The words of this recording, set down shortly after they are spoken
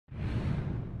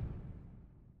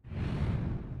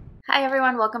Hi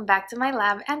everyone, welcome back to my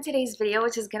lab and today's video,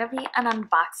 which is going to be an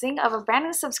unboxing of a brand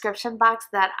new subscription box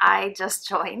that I just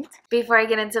joined. Before I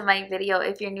get into my video,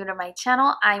 if you're new to my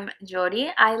channel, I'm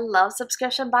Yori. I love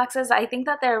subscription boxes. I think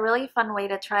that they're a really fun way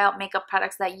to try out makeup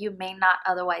products that you may not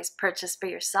otherwise purchase for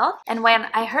yourself. And when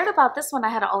I heard about this one, I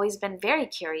had always been very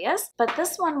curious, but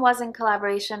this one was in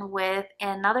collaboration with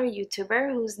another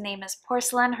YouTuber whose name is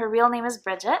Porcelain. Her real name is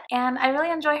Bridget, and I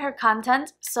really enjoy her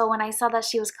content. So when I saw that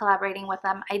she was collaborating with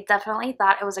them, I definitely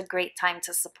thought it was a great time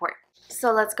to support.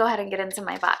 So let's go ahead and get into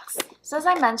my box. So as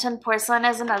I mentioned, Porcelain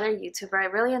is another YouTuber. I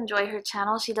really enjoy her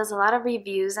channel. She does a lot of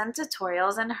reviews and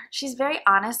tutorials, and she's very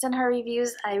honest in her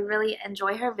reviews. I really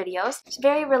enjoy her videos. She's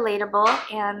very relatable,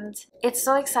 and it's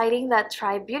so exciting that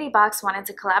Tribe Beauty Box wanted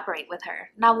to collaborate with her.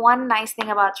 Now, one nice thing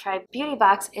about Tribe Beauty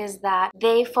Box is that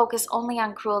they focus only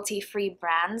on cruelty-free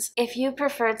brands. If you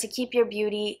prefer to keep your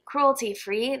beauty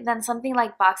cruelty-free, then something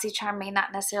like BoxyCharm may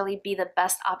not necessarily be the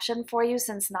best option for you,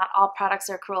 since not all products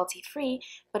are cruelty-free.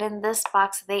 But in this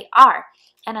box they are.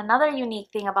 And another unique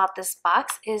thing about this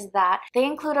box is that they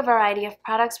include a variety of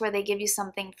products where they give you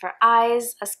something for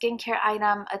eyes, a skincare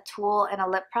item, a tool, and a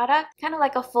lip product, kind of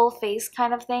like a full face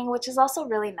kind of thing, which is also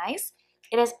really nice.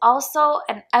 It is also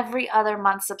an every other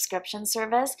month subscription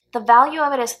service. The value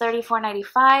of it is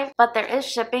 $34.95, but there is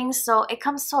shipping, so it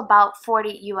comes to about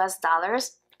 $40 US.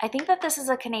 I think that this is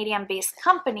a Canadian-based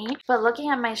company, but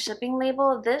looking at my shipping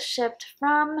label, this shipped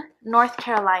from North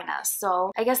Carolina.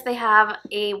 So I guess they have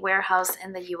a warehouse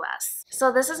in the US.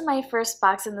 So this is my first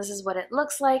box, and this is what it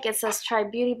looks like. It says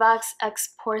Tribe Beauty Box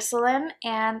X Porcelain,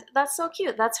 and that's so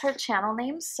cute. That's her channel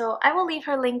name. So I will leave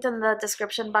her linked in the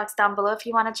description box down below if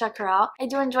you want to check her out. I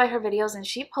do enjoy her videos, and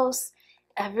she posts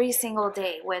every single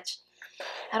day, which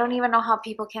I don't even know how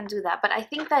people can do that, but I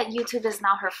think that YouTube is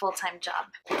now her full-time job.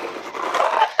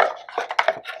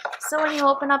 So when you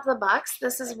open up the box,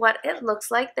 this is what it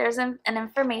looks like. There's an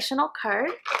informational card,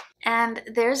 and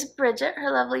there's Bridget.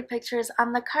 Her lovely pictures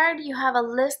on the card. You have a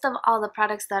list of all the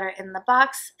products that are in the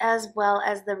box, as well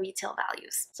as the retail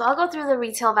values. So I'll go through the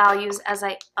retail values as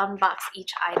I unbox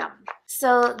each item.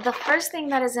 So the first thing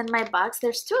that is in my box,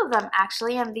 there's two of them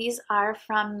actually, and these are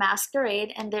from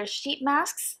Masquerade, and they're sheet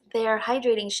masks. They're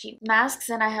hydrating sheet masks,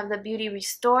 and I have the Beauty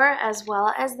Restore as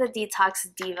well as the Detox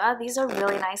Diva. These are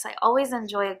really nice. I always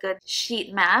enjoy a good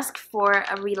sheet mask for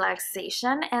a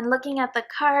relaxation. And looking at the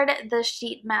card, the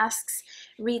sheet masks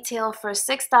retail for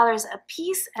 $6 a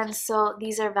piece, and so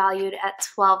these are valued at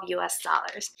 $12 US.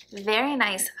 Very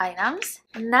nice items.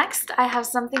 Next, I have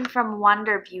something from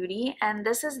Wonder Beauty, and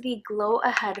this is the Glow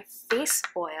Ahead Face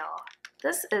Oil.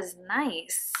 This is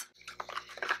nice.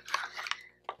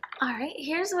 Alright,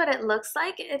 here's what it looks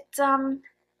like. It's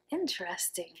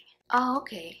interesting. Oh,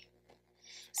 okay.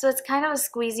 So it's kind of a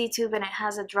squeezy tube, and it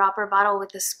has a dropper bottle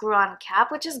with a screw-on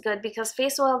cap, which is good because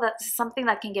face oil, that's something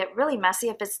that can get really messy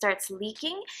if it starts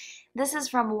leaking. This is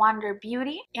from Wonder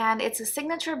Beauty, and it's a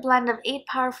signature blend of 8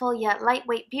 powerful yet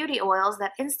lightweight beauty oils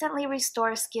that instantly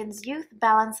restore skin's youth,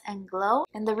 balance, and glow.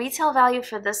 And the retail value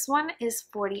for this one is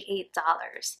 $48.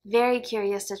 Very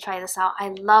curious to try this out. I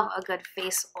love a good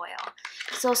face oil.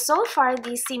 So far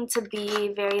these seem to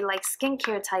be very like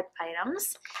skincare type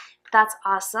items. That's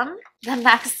awesome. The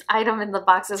next item in the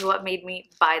box is what made me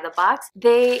buy the box.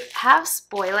 They have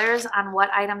spoilers on what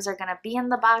items are going to be in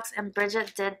the box, and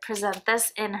Bridget did present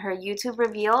this in her YouTube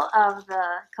reveal of the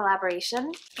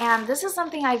collaboration. And this is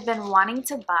something I've been wanting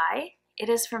to buy. It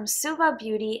is from Suva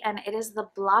Beauty, and it is the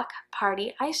Block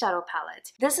Party eyeshadow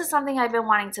palette. This is something I've been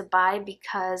wanting to buy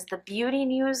because the beauty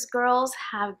news girls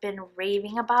have been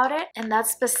raving about it, and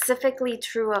that's specifically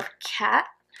true of Kat.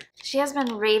 She has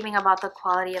been raving about the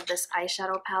quality of this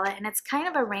eyeshadow palette, and it's kind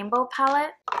of a rainbow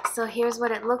palette. So here's what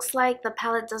it looks like. The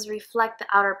palette does reflect the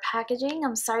outer packaging.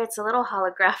 I'm sorry, it's a little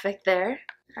holographic there.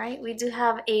 All right, we do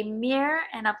have a mirror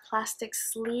and a plastic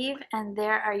sleeve, and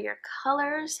there are your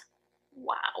colors.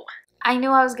 Wow. I knew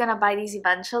I was gonna buy these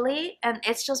eventually, and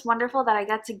it's just wonderful that I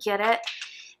got to get it,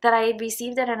 that I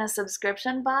received it in a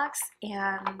subscription box,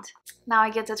 and now I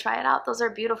get to try it out. Those are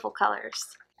beautiful colors.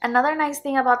 Another nice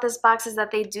thing about this box is that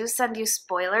they do send you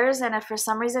spoilers, and if for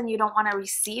some reason you don't want to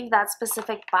receive that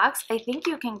specific box, I think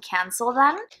you can cancel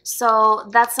them. So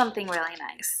that's something really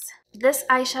nice. This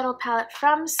eyeshadow palette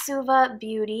from Suva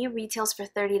Beauty retails for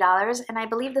 $30, and I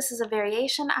believe this is a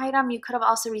variation item. You could have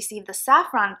also received the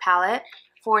Saffron palette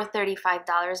for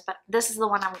 $35, but this is the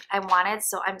one I wanted,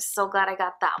 so I'm so glad I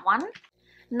got that one.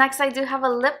 Next, I do have a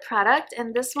lip product,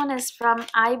 and this one is from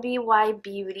IBY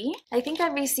Beauty. I think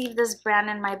I've received this brand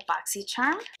in my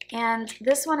BoxyCharm, and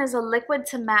this one is a liquid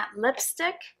to matte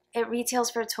lipstick. It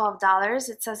retails for $12.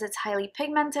 It says it's highly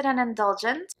pigmented and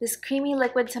indulgent. This creamy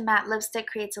liquid to matte lipstick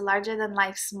creates a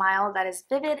larger-than-life smile that is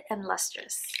vivid and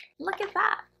lustrous. Look at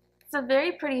that. It's a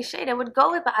very pretty shade. It would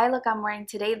go with the eye look I'm wearing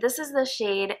today. This is the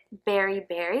shade Berry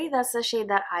Berry. That's the shade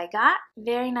that I got.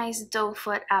 Very nice doe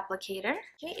foot applicator.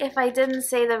 Okay, if I didn't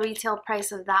say the retail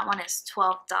price of that one is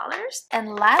 $12.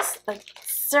 And last but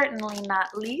certainly not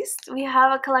least, we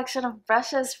have a collection of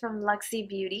brushes from Luxie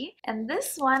Beauty. And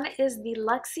this one is the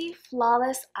Luxie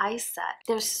Flawless Eye Set.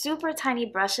 They're super tiny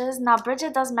brushes. Now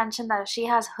Bridget does mention that she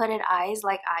has hooded eyes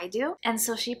like I do, and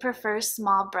so she prefers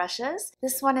small brushes.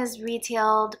 This one is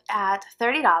retailed at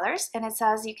 $30, and it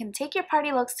says you can take your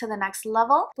party looks to the next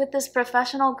level with this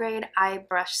professional grade eye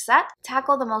brush set.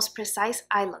 Tackle the most precise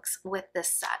eye looks with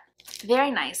this set.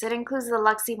 Very nice. It includes the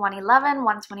Luxie 111,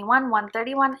 121,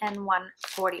 131, and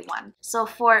 141. So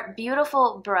for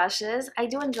beautiful brushes, I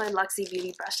do enjoy Luxie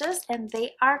Beauty brushes, and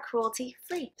they are cruelty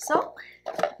free. So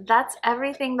that's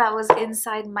everything that was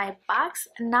inside my box.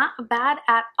 Not bad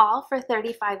at all for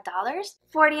 $35.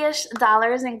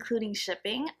 $40-ish including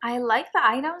shipping. I like the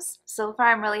items. So far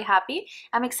I'm really happy.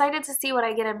 I'm excited to see what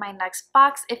I get in my next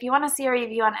box. If you want to see a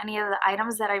review on any of the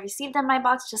items that I received in my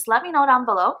box, just let me know down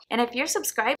below. And if you're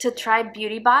subscribed to Try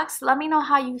Beauty Box, let me know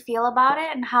how you feel about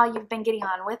it and how you've been getting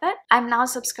on with it. I'm now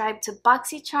subscribed to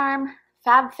BoxyCharm,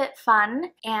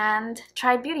 FabFitFun, and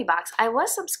Try Beauty Box. I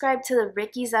was subscribed to the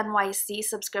Ricky's NYC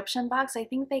subscription box. I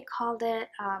think they called it,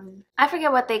 I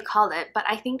forget what they called it, but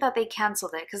I think that they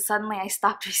canceled it because suddenly I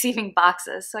stopped receiving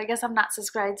boxes. So I guess I'm not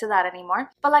subscribed to that anymore.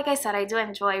 But like I said, I do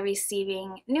enjoy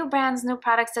receiving new brands, new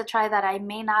products to try that I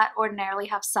may not ordinarily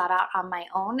have sought out on my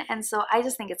own. And so I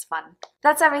just think it's fun.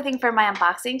 That's everything for my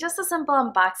unboxing. Just a simple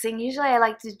unboxing. Usually I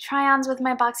like to do try-ons with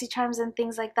my BoxyCharms and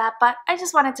things like that, but I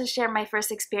just wanted to share my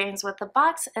first experience with the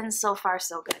box, and so far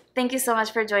so good. Thank you so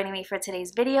much for joining me for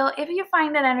today's video. If you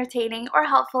find it entertaining or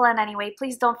helpful in any way,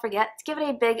 please don't forget to give it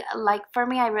a big like for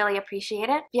me. I really appreciate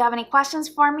it. If you have any questions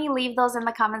for me, leave those in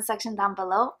the comment section down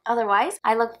below. Otherwise,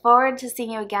 I look forward to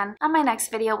seeing you again on my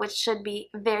next video, which should be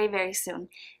very, very soon.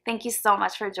 Thank you so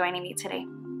much for joining me today.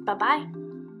 Bye-bye.